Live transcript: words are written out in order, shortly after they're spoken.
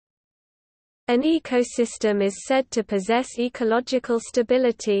An ecosystem is said to possess ecological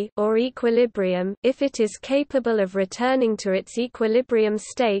stability or equilibrium if it is capable of returning to its equilibrium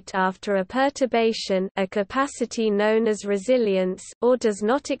state after a perturbation, a capacity known as resilience, or does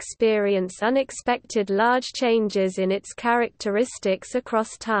not experience unexpected large changes in its characteristics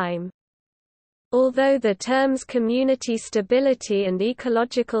across time. Although the terms community stability and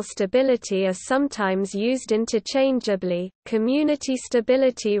ecological stability are sometimes used interchangeably, community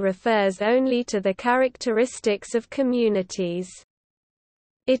stability refers only to the characteristics of communities.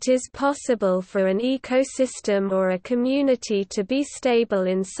 It is possible for an ecosystem or a community to be stable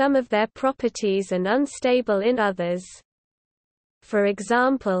in some of their properties and unstable in others. For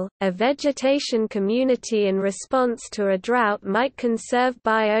example, a vegetation community in response to a drought might conserve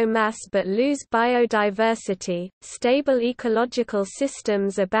biomass but lose biodiversity. Stable ecological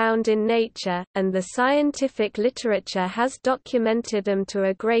systems abound in nature, and the scientific literature has documented them to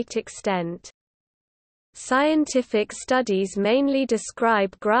a great extent. Scientific studies mainly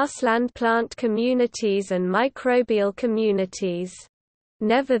describe grassland plant communities and microbial communities.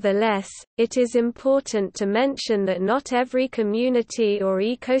 Nevertheless, it is important to mention that not every community or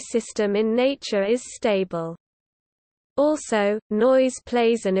ecosystem in nature is stable. Also, noise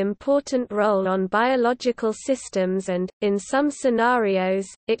plays an important role on biological systems and, in some scenarios,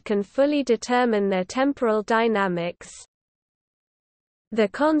 it can fully determine their temporal dynamics. The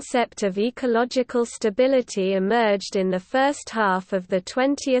concept of ecological stability emerged in the first half of the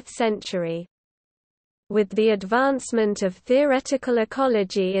 20th century. With the advancement of theoretical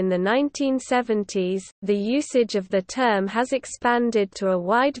ecology in the 1970s, the usage of the term has expanded to a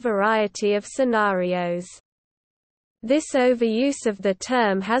wide variety of scenarios. This overuse of the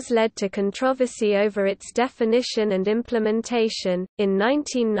term has led to controversy over its definition and implementation. In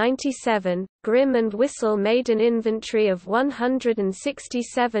 1997, Grimm and Wissel made an inventory of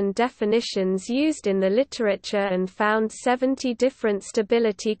 167 definitions used in the literature and found 70 different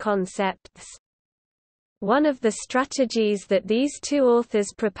stability concepts. One of the strategies that these two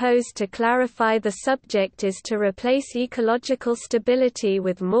authors proposed to clarify the subject is to replace ecological stability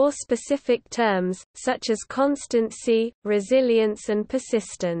with more specific terms, such as constancy, resilience and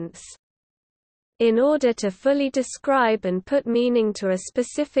persistence. In order to fully describe and put meaning to a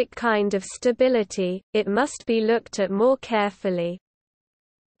specific kind of stability, it must be looked at more carefully.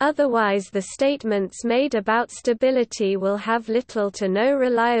 Otherwise the statements made about stability will have little to no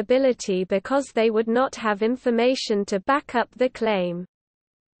reliability because they would not have information to back up the claim.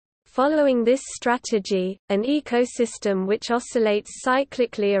 Following this strategy, an ecosystem which oscillates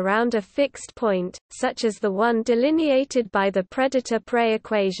cyclically around a fixed point, such as the one delineated by the predator-prey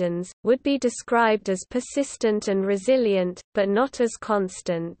equations, would be described as persistent and resilient, but not as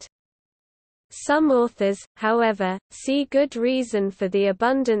constant. Some authors, however, see good reason for the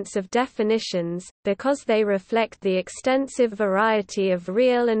abundance of definitions, because they reflect the extensive variety of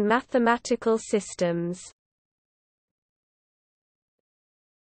real and mathematical systems.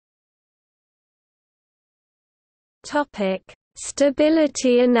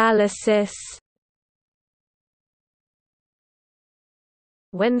 Stability analysis.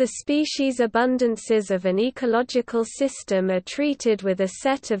 When the species abundances of an ecological system are treated with a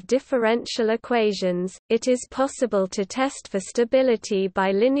set of differential equations, it is possible to test for stability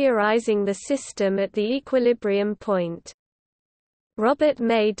by linearizing the system at the equilibrium point. Robert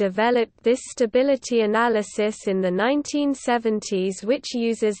May developed this stability analysis in the 1970s, which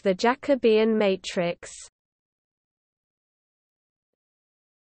uses the Jacobian matrix.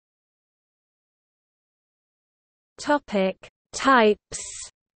 Types.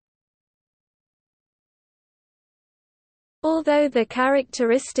 Although the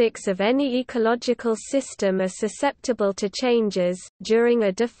characteristics of any ecological system are susceptible to changes, during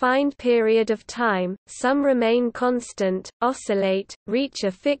a defined period of time, some remain constant, oscillate, reach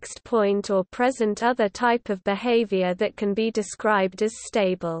a fixed point or present other type of behavior that can be described as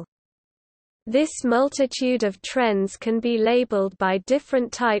stable. This multitude of trends can be labeled by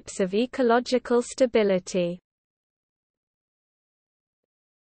different types of ecological stability.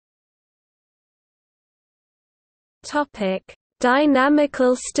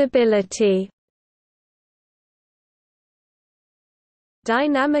 Dynamical stability.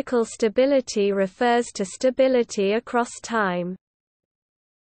 Dynamical stability refers to stability across time.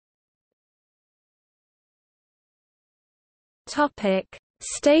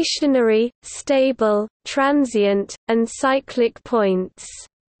 Stationary, stable, transient, and cyclic points.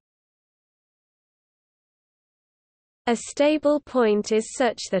 A stable point is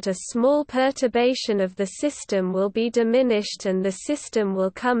such that a small perturbation of the system will be diminished and the system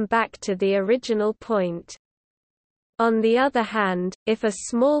will come back to the original point. On the other hand, if a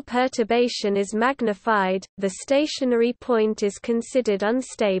small perturbation is magnified, the stationary point is considered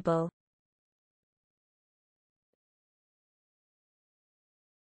unstable.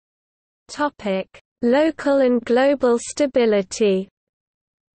 Local and global stability.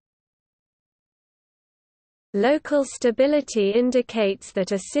 Local stability indicates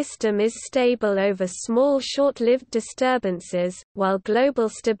that a system is stable over small short-lived disturbances, while global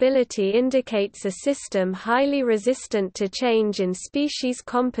stability indicates a system highly resistant to change in species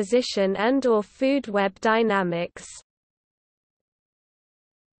composition and/or food web dynamics.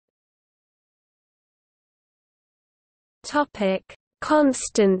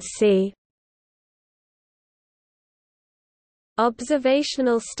 Constancy.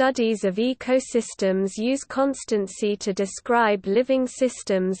 Observational studies of ecosystems use constancy to describe living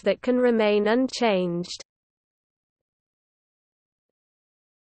systems that can remain unchanged.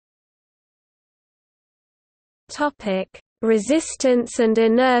 Resistance and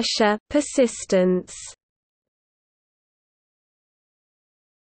inertia, persistence.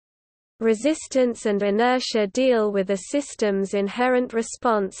 Resistance and inertia deal with a system's inherent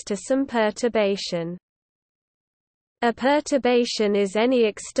response to some perturbation. A perturbation is any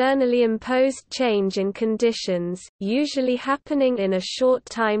externally imposed change in conditions, usually happening in a short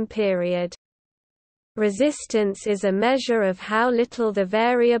time period. Resistance is a measure of how little the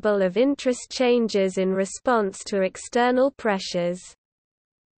variable of interest changes in response to external pressures.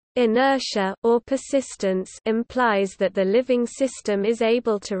 Inertia, or persistence, implies that the living system is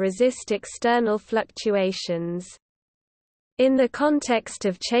able to resist external fluctuations. In the context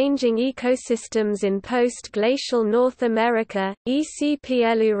of changing ecosystems in post-glacial North America,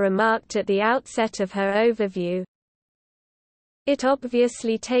 ECPLU remarked at the outset of her overview, "It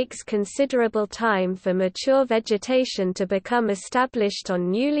obviously takes considerable time for mature vegetation to become established on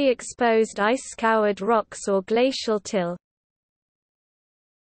newly exposed ice-scoured rocks or glacial till.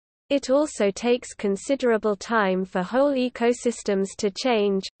 It also takes considerable time for whole ecosystems to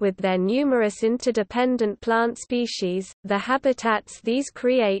change, with their numerous interdependent plant species, the habitats these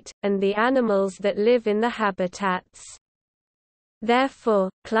create, and the animals that live in the habitats. Therefore,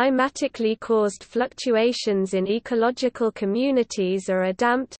 climatically caused fluctuations in ecological communities are a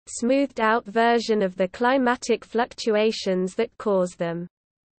damped, smoothed-out version of the climatic fluctuations that cause them."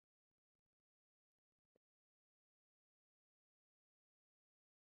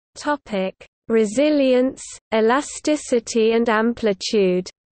 Resilience, elasticity and amplitude.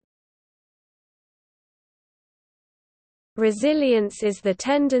 Resilience is the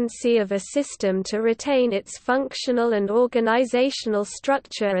tendency of a system to retain its functional and organizational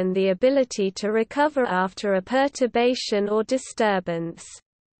structure and the ability to recover after a perturbation or disturbance.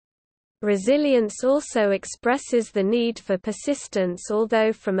 Resilience also expresses the need for persistence,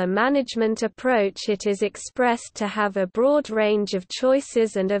 although from a management approach it is expressed to have a broad range of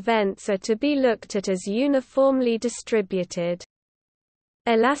choices and events are to be looked at as uniformly distributed.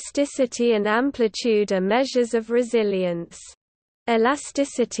 Elasticity and amplitude are measures of resilience.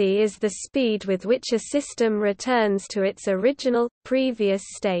 Elasticity is the speed with which a system returns to its original, previous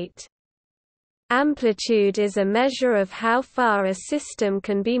state. Amplitude is a measure of how far a system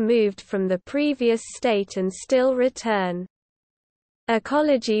can be moved from the previous state and still return.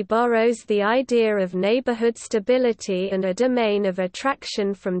 Ecology borrows the idea of neighborhood stability and a domain of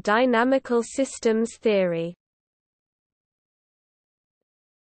attraction from dynamical systems theory.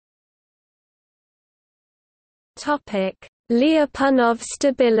 Lyapunov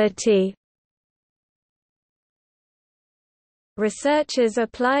stability. Researchers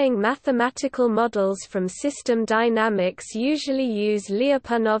applying mathematical models from system dynamics usually use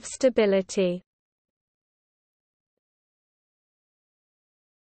Lyapunov stability.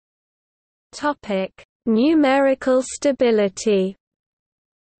 Numerical stability.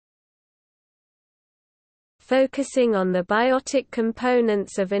 Focusing on the biotic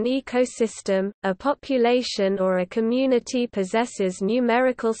components of an ecosystem, a population or a community possesses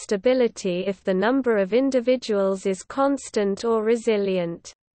numerical stability if the number of individuals is constant or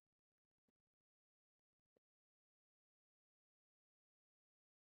resilient.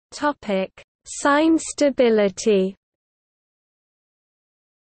 Sign stability.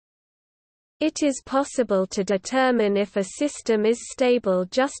 It is possible to determine if a system is stable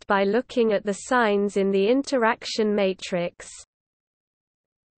just by looking at the signs in the interaction matrix.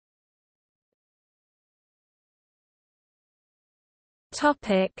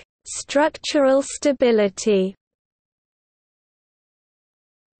 Structural stability.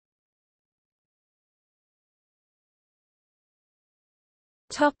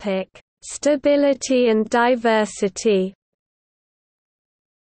 Stability and diversity.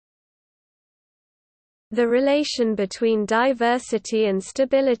 The relation between diversity and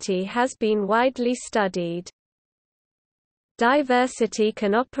stability has been widely studied. Diversity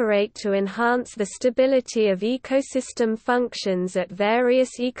can operate to enhance the stability of ecosystem functions at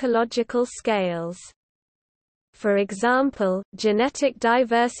various ecological scales. For example, genetic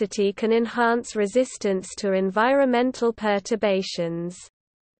diversity can enhance resistance to environmental perturbations.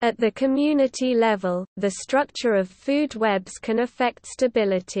 At the community level, the structure of food webs can affect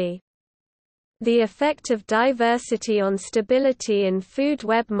stability. The effect of diversity on stability in food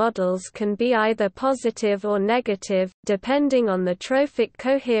web models can be either positive or negative, depending on the trophic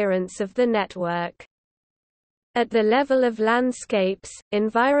coherence of the network. At the level of landscapes,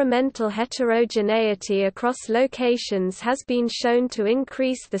 environmental heterogeneity across locations has been shown to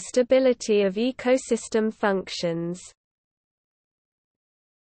increase the stability of ecosystem functions.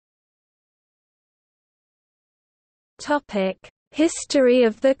 History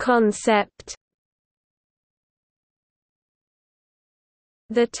of the concept.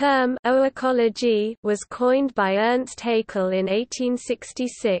 The term «oecology» was coined by Ernst Haeckel in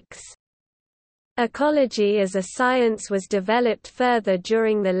 1866. Ecology as a science was developed further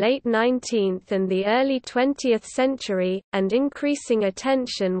during the late 19th and the early 20th century, and increasing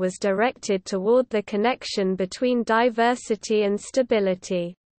attention was directed toward the connection between diversity and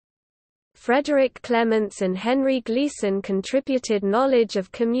stability. Frederick Clements and Henry Gleason contributed knowledge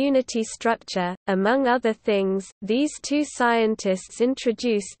of community structure. Among other things, these two scientists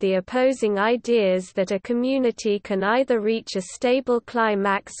introduced the opposing ideas that a community can either reach a stable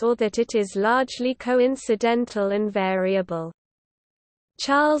climax or that it is largely coincidental and variable.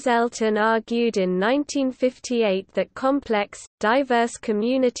 Charles Elton argued in 1958 that complex, diverse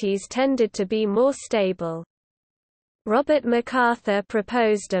communities tended to be more stable. Robert MacArthur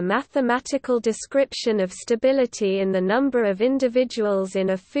proposed a mathematical description of stability in the number of individuals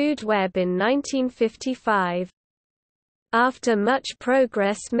in a food web in 1955. After much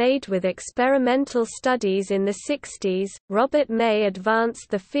progress made with experimental studies in the 60s, Robert May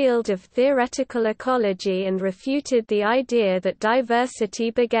advanced the field of theoretical ecology and refuted the idea that diversity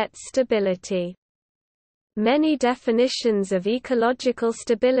begets stability. Many definitions of ecological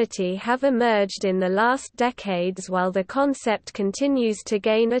stability have emerged in the last decades while the concept continues to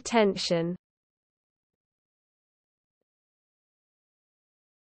gain attention.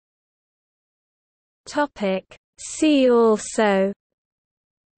 See also: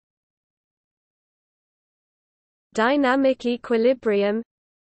 Dynamic equilibrium,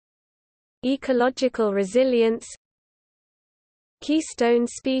 Ecological resilience, Keystone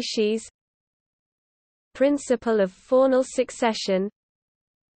species, Principle of faunal succession,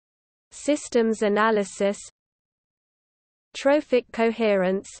 Systems analysis, Trophic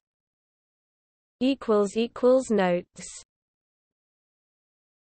coherence. Notes